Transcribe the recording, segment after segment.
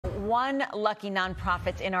one lucky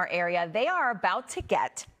nonprofit in our area. They are about to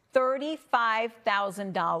get $35,000.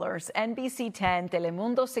 NBC10,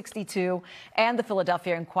 Telemundo 62, and the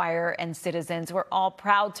Philadelphia Inquirer and Citizens were all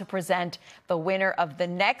proud to present the winner of the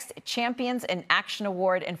next Champions in Action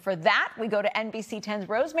Award. And for that, we go to NBC10's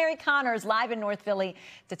Rosemary Connors live in North Philly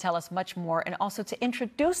to tell us much more and also to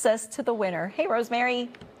introduce us to the winner. Hey, Rosemary.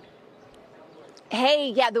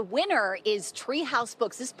 Hey, yeah, the winner is Treehouse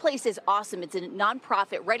Books. This place is awesome. It's a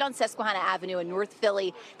nonprofit right on Susquehanna Avenue in North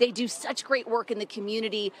Philly. They do such great work in the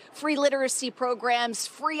community, free literacy programs,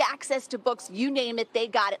 free access to books, you name it, they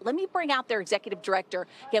got it. Let me bring out their executive director.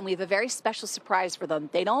 Again, we have a very special surprise for them.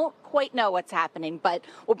 They don't quite know what's happening, but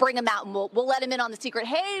we'll bring them out and we'll let them in on the secret.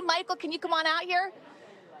 Hey, Michael, can you come on out here?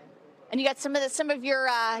 And you got some of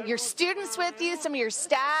your students with you, some of your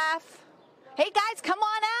staff. Hey, guys, come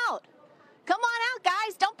on out. Come on out,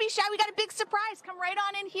 guys. Don't be shy. We got a big surprise. Come right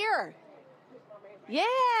on in here.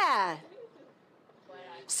 Yeah.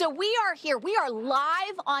 So we are here. We are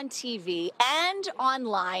live on TV and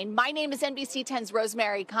online. My name is NBC10's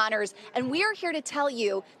Rosemary Connors, and we are here to tell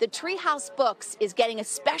you that Treehouse Books is getting a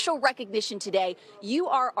special recognition today. You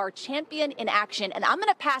are our champion in action, and I'm going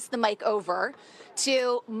to pass the mic over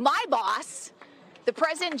to my boss, the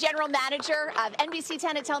president and general manager of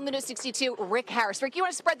NBC10 and Telemundo 62, Ric Harris. Ric, you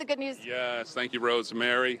want to spread the good news? Yes, thank you,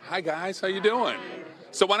 Rosemary. Hi, guys. How you doing?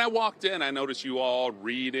 So when I walked in, I noticed you all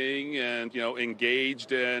reading and,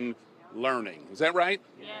 engaged in learning. Is that right?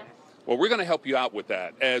 Yeah. Well, we're going to help you out with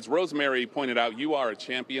that. As Rosemary pointed out, you are a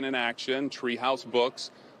champion in action, Treehouse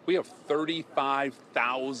Books. We have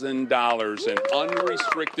 $35,000 in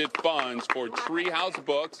unrestricted funds for Treehouse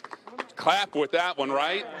Books. Clap with that one,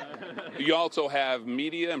 right? You also have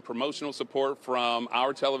media and promotional support from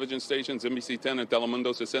our television stations, NBC10 and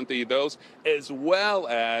Telemundo 62, as well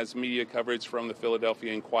as media coverage from the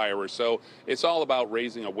Philadelphia Inquirer. So it's all about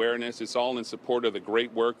raising awareness. It's all in support of the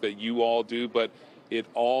great work that you all do, but it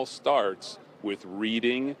all starts with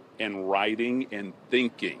reading and writing and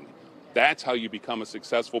thinking. That's how you become a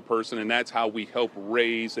successful person, and that's how we help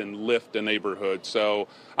raise and lift a neighborhood. So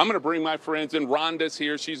I'm going to bring my friends in. Rhonda's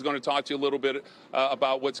here. She's going to talk to you a little bit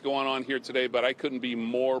about what's going on here today, but I couldn't be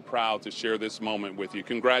more proud to share this moment with you.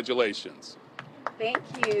 Congratulations. Thank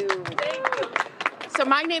you. Thank you. So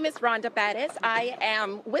my name is Rhonda Battis. I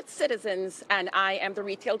am with Citizens, and I am the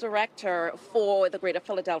retail director for the greater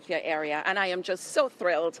Philadelphia area. And I am just so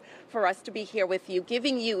thrilled for us to be here with you,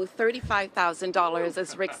 giving you $35,000,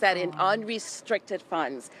 as Ric said, in unrestricted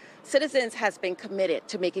funds. Citizens has been committed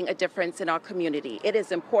to making a difference in our community. It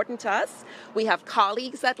is important to us. We have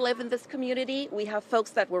colleagues that live in this community. We have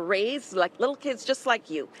folks that were raised like little kids just like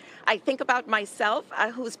you. I think about myself,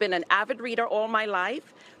 who's been an avid reader all my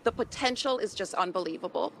life. The potential is just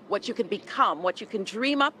unbelievable. What you can become, what you can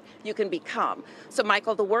dream up, you can become. So,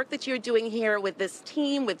 Michael, the work that you're doing here with this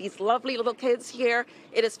team, with these lovely little kids here,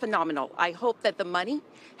 it is phenomenal. I hope that the money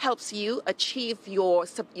helps you achieve your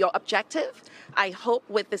objective. I hope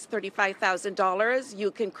with this $35,000, you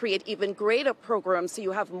can create even greater programs so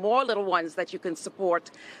you have more little ones that you can support.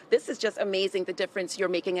 This is just amazing, the difference you're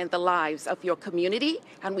making in the lives of your community,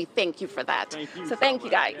 and we thank you for that. Thank you so thank you,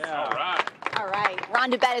 guys. Yeah. All right. All right.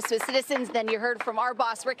 Rhonda Bettis with Citizens. Then you heard from our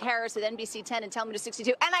boss, Ric Harris with NBC10 and Telemundo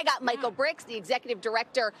 62. And I got Michael Bricks, the executive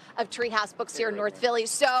director of Treehouse Books here in North Philly.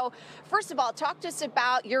 So, first of all, talk to us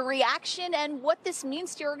about your reaction and what this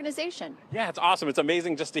means to your organization. Yeah, it's awesome. It's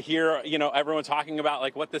amazing just to hear, everyone talking about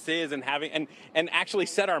like what this is and having and actually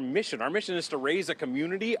set our mission. Our mission is to raise a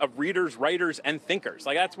community of readers, writers, and thinkers.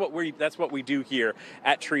 Like that's what we do here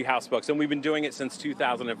at Treehouse Books, and we've been doing it since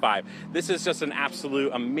 2005. This is just an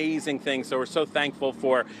absolute amazing thing. So we're so thankful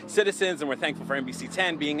for Citizens, and we're thankful for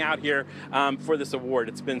NBC10 being out here for this award.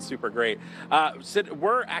 It's been super great.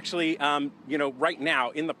 We're actually, right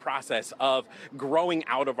now in the process of growing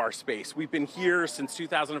out of our space. We've been here since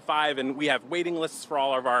 2005, and we have waiting lists for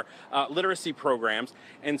all of our literacy programs.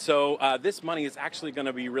 And so this money is actually going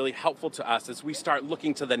to be really helpful to us as we start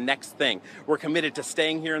looking to the next thing. We're committed to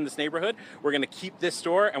staying here in this neighborhood. We're going to keep this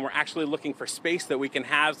store, and we're actually looking for space that we can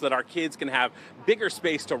have so that our kids can have bigger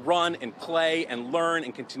space to run and play and learn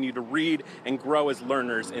and continue to read and grow as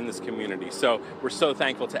learners in this community. So we're so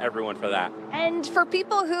thankful to everyone for that. And for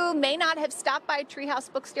people who may not have stopped by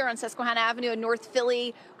Treehouse Books here on Susquehanna Avenue in North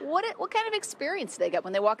Philly, what kind of experience do they get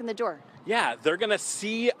when they walk in the door? Yeah, they're going to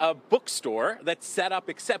see a bookstore that's set up,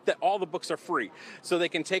 except that all the books are free. So they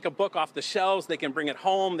can take a book off the shelves, they can bring it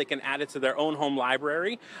home, they can add it to their own home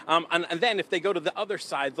library. And then if they go to the other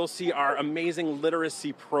side, they'll see our amazing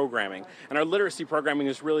literacy programming. And our literacy programming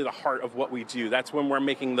is really the heart of what we do. That's when we're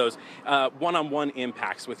making those one-on-one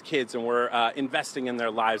impacts with kids, and we're investing in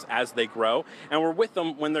their lives as they grow. And we're with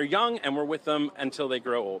them when they're young, and we're with them until they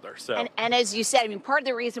grow older. So. And as you said, I mean, part of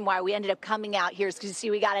the reason why we ended up coming out here is because, you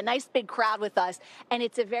see, we got a nice big crowd with us, and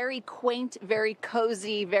it's a very quaint, very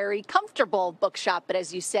cozy, very comfortable bookshop. But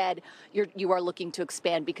as you said, you are looking to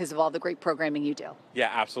expand because of all the great programming you do.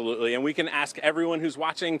 Yeah, absolutely. And we can ask everyone who's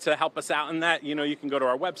watching to help us out in that. You know, you can go to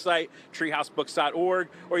our website, treehousebooks.org,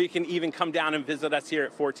 or you can even come down and visit us here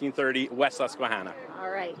at 1430 West Susquehanna. All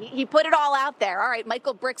right. He put it all out there. All right,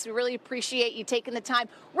 Michael Bricks, we really appreciate you taking the time.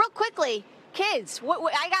 Real quickly, kids,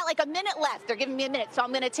 I got like a minute left. They're giving me a minute, so I'm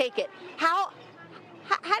going to take it. How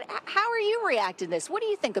are you reacting to this? What do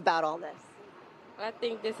you think about all this? I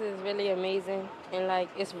think this is really amazing, and like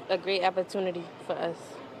it's a great opportunity for us.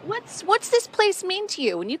 What's this place mean to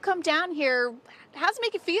you? When you come down here, how does it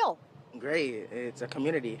make you feel? Great. It's a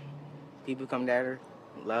community. People come there,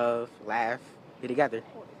 love, laugh, be together.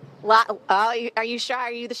 Oh, are you shy?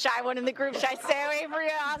 Are you the shy one in the group? Should I stay away from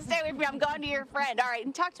you? I'll stay away from you. I'm going to your friend. All right,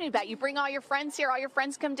 and talk to me about it. You bring all your friends here. All your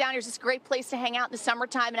friends come down here. Is this a great place to hang out in the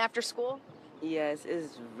summertime and after school? Yes,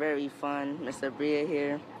 it's very fun. Mr. Bria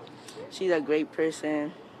here. She's a great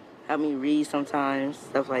person. Help me read sometimes,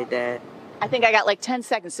 stuff like that. I think I got like 10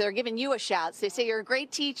 seconds. So they're giving you a shout. So they say you're a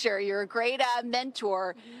great teacher. You're a great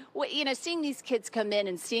mentor. You know, seeing these kids come in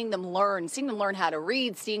and seeing them learn how to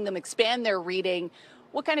read, seeing them expand their reading,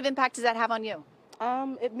 what kind of impact does that have on you?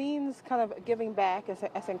 It means kind of giving back as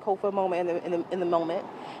in Kofa moment in the moment.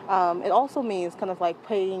 It also means kind of like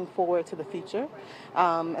paying forward to the future.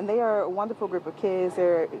 And they are a wonderful group of kids.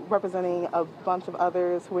 They're representing a bunch of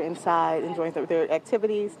others who are inside enjoying their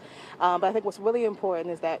activities. But I think what's really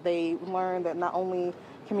important is that they learn that not only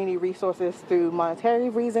community resources through monetary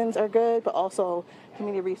reasons are good, but also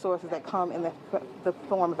community resources that come in the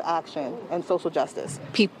form of action and social justice.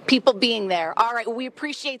 People being there. All right, well, we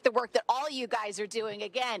appreciate the work that all you guys are doing.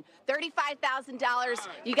 Again, $35,000.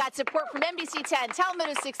 You got support from NBC10,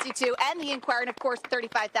 Telemundo 62, and the Inquirer, and of course,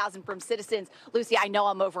 $35,000 from Citizens. Lucy, I know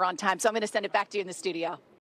I'm over on time, so I'm going to send it back to you in the studio.